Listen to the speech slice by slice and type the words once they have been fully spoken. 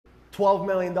$12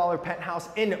 million penthouse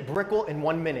in Brickell in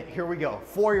 1 minute. Here we go.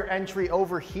 Foyer entry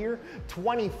over here,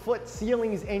 20-foot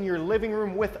ceilings in your living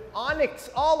room with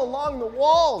onyx all along the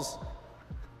walls.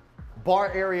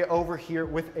 Bar area over here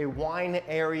with a wine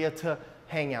area to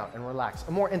hang out and relax.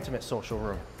 A more intimate social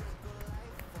room.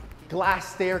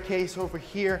 Glass staircase over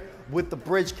here with the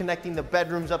bridge connecting the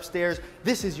bedrooms upstairs.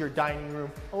 This is your dining room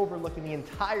overlooking the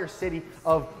entire city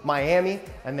of Miami.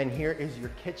 And then here is your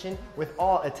kitchen with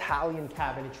all Italian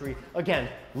cabinetry. Again,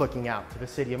 looking out to the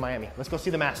city of Miami. Let's go see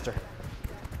the master.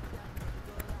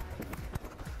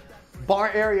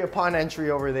 Bar area upon entry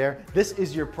over there. This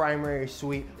is your primary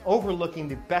suite overlooking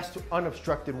the best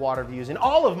unobstructed water views in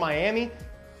all of Miami.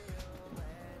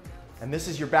 And this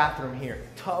is your bathroom here.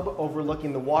 Tub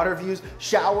overlooking the water views,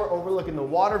 shower overlooking the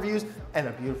water views, and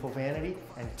a beautiful vanity,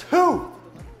 and 2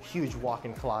 huge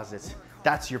walk-in closets.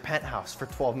 That's your penthouse for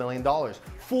 $12 million.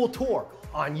 Full tour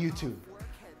on YouTube.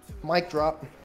 Mic drop.